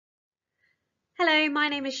Hello, my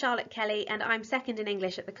name is Charlotte Kelly and I'm second in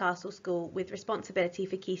English at the Castle School with responsibility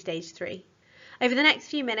for Key Stage 3. Over the next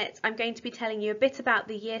few minutes I'm going to be telling you a bit about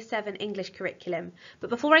the Year 7 English curriculum, but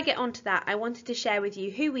before I get on to that I wanted to share with you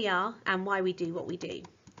who we are and why we do what we do.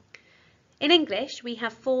 In English we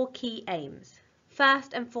have 4 key aims.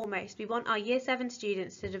 First and foremost, we want our Year 7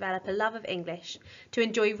 students to develop a love of English, to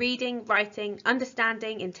enjoy reading, writing,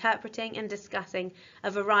 understanding, interpreting and discussing a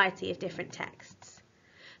variety of different texts.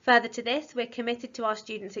 Further to this, we're committed to our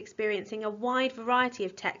students experiencing a wide variety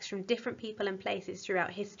of texts from different people and places throughout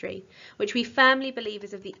history, which we firmly believe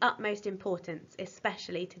is of the utmost importance,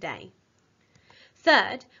 especially today.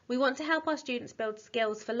 Third, we want to help our students build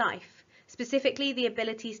skills for life, specifically the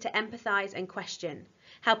abilities to empathise and question,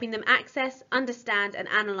 helping them access, understand and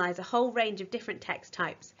analyse a whole range of different text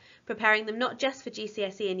types, preparing them not just for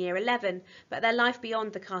GCSE in Year 11, but their life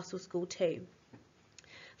beyond the Castle School too.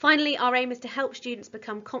 Finally, our aim is to help students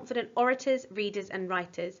become confident orators, readers and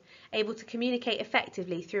writers, able to communicate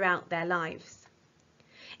effectively throughout their lives.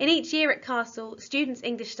 In each year at Castle, students'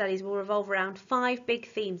 English studies will revolve around 5 big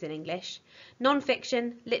themes in English: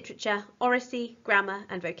 non-fiction, literature, oracy, grammar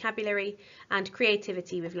and vocabulary, and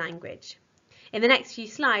creativity with language. In the next few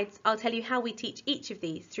slides, I'll tell you how we teach each of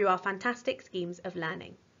these through our fantastic schemes of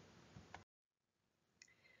learning.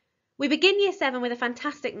 We begin Year 7 with a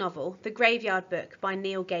fantastic novel, The Graveyard Book by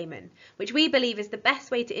Neil Gaiman, which we believe is the best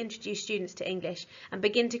way to introduce students to English and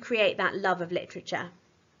begin to create that love of literature.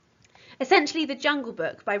 Essentially The Jungle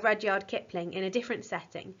Book by Rudyard Kipling in a different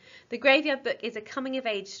setting, The Graveyard Book is a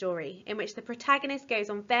coming-of-age story in which the protagonist goes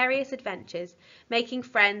on various adventures, making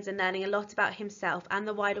friends and learning a lot about himself and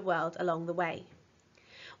the wider world along the way.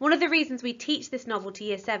 One of the reasons we teach this novel to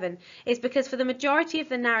Year 7 is because for the majority of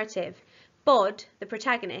the narrative, Bod, the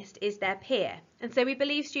protagonist, is their peer, and so we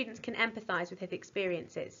believe students can empathise with his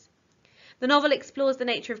experiences. The novel explores the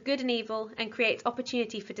nature of good and evil and creates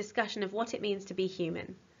opportunity for discussion of what it means to be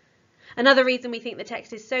human. Another reason we think the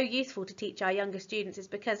text is so useful to teach our younger students is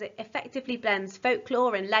because it effectively blends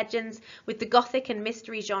folklore and legends with the Gothic and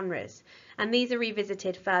mystery genres, and these are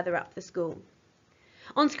revisited further up the school.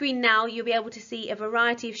 On screen now, you'll be able to see a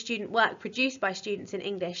variety of student work produced by students in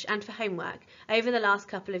English and for homework over the last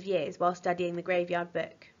couple of years while studying the Graveyard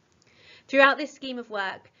Book. Throughout this scheme of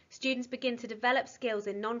work, students begin to develop skills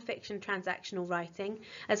in non-fiction transactional writing,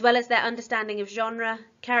 as well as their understanding of genre,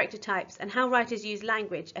 character types, and how writers use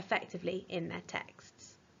language effectively in their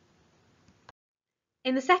texts.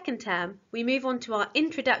 In the second term, we move on to our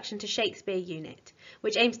Introduction to Shakespeare unit,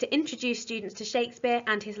 which aims to introduce students to Shakespeare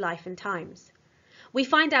and his life and times. We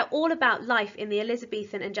find out all about life in the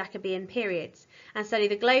Elizabethan and Jacobean periods and study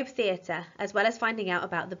the Globe Theatre, as well as finding out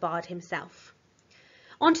about the Bard himself.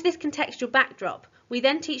 Onto this contextual backdrop, we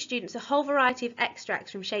then teach students a whole variety of extracts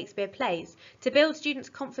from Shakespeare plays to build students'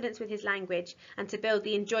 confidence with his language and to build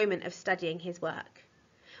the enjoyment of studying his work.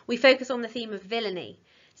 We focus on the theme of villainy,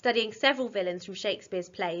 studying several villains from Shakespeare's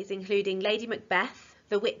plays, including Lady Macbeth,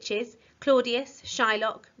 The Witches, Claudius,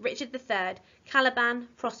 Shylock, Richard III, Caliban,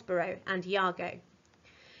 Prospero, and Iago.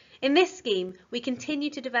 In this scheme, we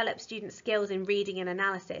continue to develop students' skills in reading and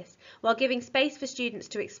analysis, while giving space for students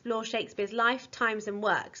to explore Shakespeare's life, times and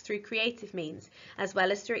works through creative means, as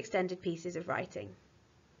well as through extended pieces of writing.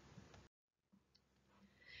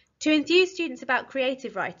 To enthuse students about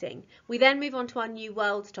creative writing, we then move on to our New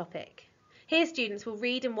Worlds topic. Here students will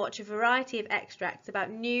read and watch a variety of extracts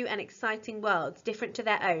about new and exciting worlds different to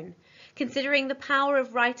their own, considering the power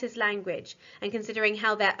of writers' language and considering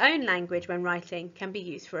how their own language when writing can be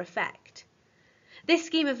used for effect. This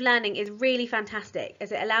scheme of learning is really fantastic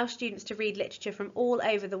as it allows students to read literature from all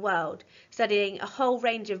over the world, studying a whole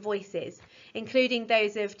range of voices, including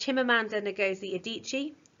those of Chimamanda Ngozi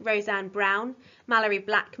Adichie, Roseanne Brown, Mallory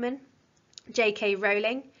Blackman, J.K.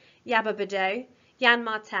 Rowling, Yaba Bado, Yann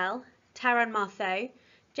Martel, Taran Martho,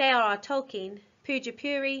 J.R.R. Tolkien, Pooja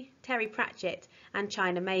Puri, Terry Pratchett and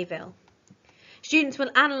China Mayville. Students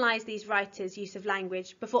will analyse these writers' use of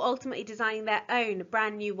language before ultimately designing their own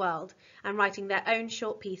brand new world and writing their own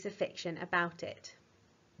short piece of fiction about it.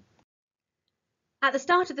 At the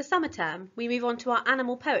start of the summer term, we move on to our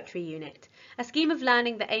Animal Poetry unit, a scheme of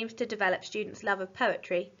learning that aims to develop students' love of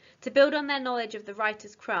poetry, to build on their knowledge of the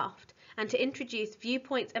writer's craft, and to introduce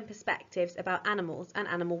viewpoints and perspectives about animals and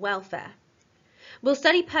animal welfare. We'll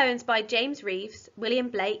study poems by James Reeves, William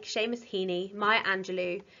Blake, Seamus Heaney, Maya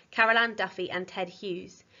Angelou, Carol Ann Duffy and Ted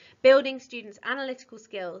Hughes, building students' analytical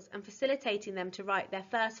skills and facilitating them to write their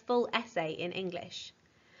first full essay in English.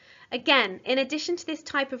 Again, in addition to this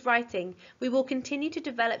type of writing, we will continue to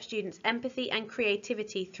develop students' empathy and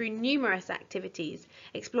creativity through numerous activities,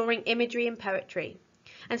 exploring imagery and poetry.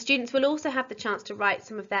 And students will also have the chance to write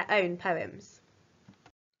some of their own poems.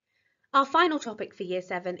 Our final topic for Year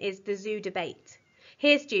 7 is the zoo debate.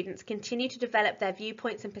 Here students continue to develop their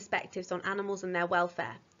viewpoints and perspectives on animals and their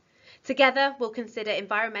welfare. Together, we'll consider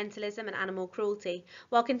environmentalism and animal cruelty,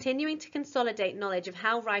 while continuing to consolidate knowledge of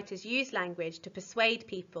how writers use language to persuade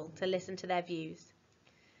people to listen to their views.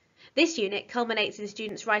 This unit culminates in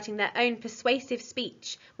students writing their own persuasive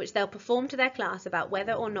speech, which they'll perform to their class about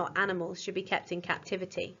whether or not animals should be kept in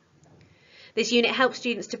captivity. This unit helps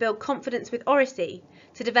students to build confidence with oracy,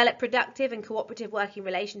 to develop productive and cooperative working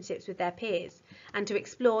relationships with their peers, and to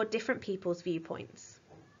explore different people's viewpoints.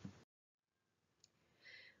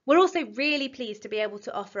 We're also really pleased to be able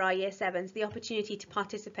to offer our Year 7s the opportunity to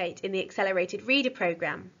participate in the Accelerated Reader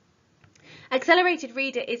programme. Accelerated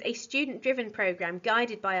Reader is a student-driven programme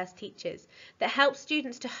guided by us teachers that helps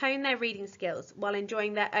students to hone their reading skills while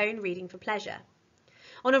enjoying their own reading for pleasure.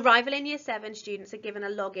 On arrival in Year 7, students are given a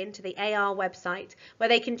login to the AR website where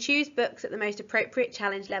they can choose books at the most appropriate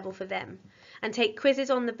challenge level for them and take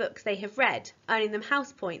quizzes on the books they have read, earning them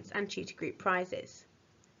house points and tutor group prizes.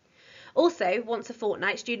 Also, once a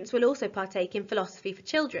fortnight, students will also partake in Philosophy for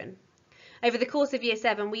Children. Over the course of Year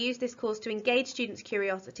 7, we use this course to engage students'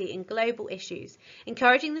 curiosity in global issues,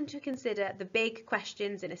 encouraging them to consider the big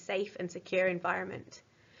questions in a safe and secure environment.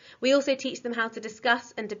 We also teach them how to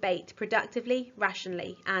discuss and debate productively,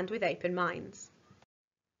 rationally, and with open minds.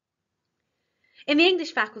 In the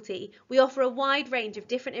English faculty, we offer a wide range of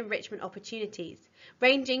different enrichment opportunities,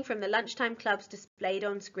 ranging from the lunchtime clubs displayed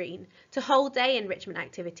on screen to whole day enrichment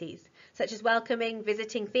activities, such as welcoming,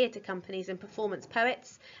 visiting theatre companies and performance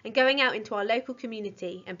poets, and going out into our local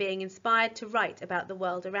community and being inspired to write about the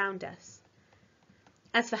world around us.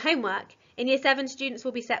 As for homework, in Year 7 students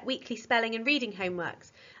will be set weekly spelling and reading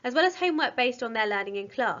homeworks, as well as homework based on their learning in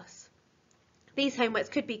class. These homeworks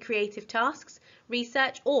could be creative tasks,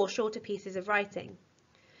 research, or shorter pieces of writing.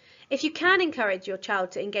 If you can encourage your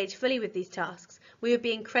child to engage fully with these tasks, we would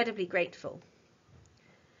be incredibly grateful.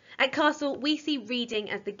 At Castle, we see reading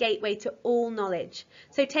as the gateway to all knowledge,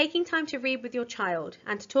 so taking time to read with your child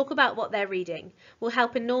and to talk about what they're reading will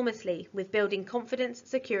help enormously with building confidence,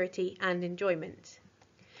 security, and enjoyment.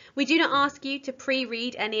 We do not ask you to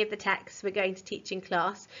pre-read any of the texts we're going to teach in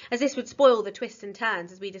class, as this would spoil the twists and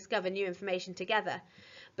turns as we discover new information together.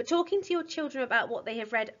 But talking to your children about what they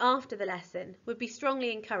have read after the lesson would be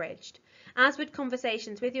strongly encouraged, as would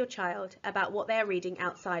conversations with your child about what they are reading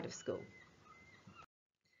outside of school.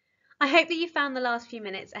 I hope that you found the last few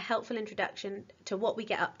minutes a helpful introduction to what we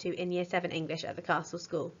get up to in Year 7 English at the Castle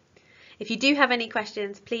School. If you do have any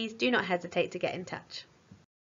questions, please do not hesitate to get in touch.